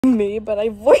Me, but I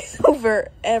voice over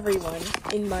everyone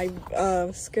in my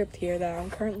script here that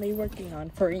I'm currently working on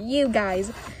for you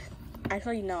guys.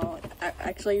 Actually, no.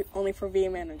 Actually, only for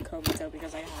V-Man and Kobito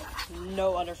because I have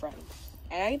no other friends.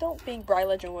 And I don't think Bright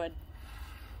Legend would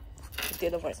do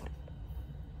the voice line.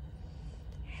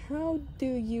 How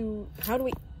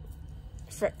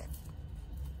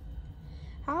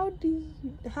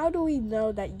do we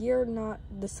know that you're not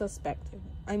the suspect?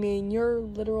 I mean, your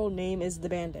literal name is the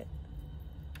bandit.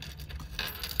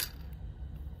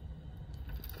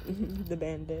 The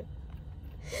bandit.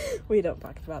 We don't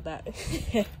talk about that.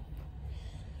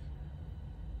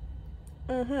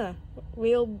 Uh-huh.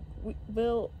 We'll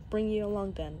bring you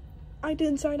along then. I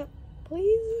didn't sign up.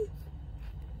 Please?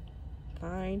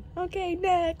 Fine. Okay,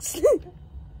 next.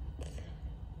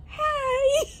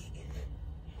 Hi!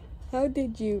 How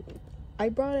did you... I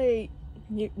brought a...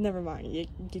 never mind. You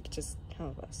could just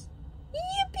help us.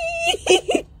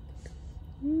 Yippee!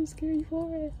 Ooh, scary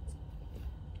forest.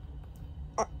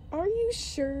 Are you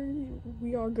sure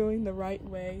we are going the right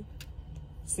way?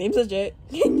 Seems legit.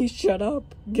 Can you shut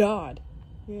up? God.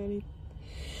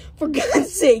 For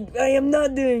God's sake, I am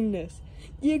not doing this.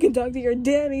 You can talk to your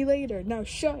daddy later. Now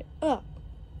shut up.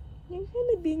 You're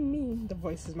kind of being mean. The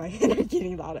voices in my head are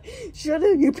getting louder. Shut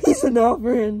up, you piece of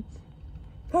offering.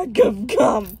 Come. Why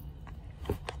is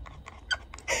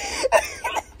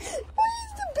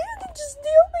the bandit just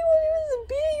the only one who isn't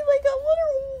being like a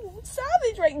literal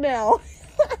savage right now?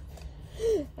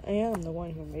 I am the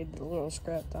one who made the little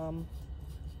script.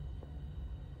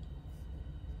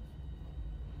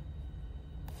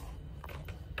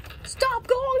 Stop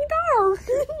going dark!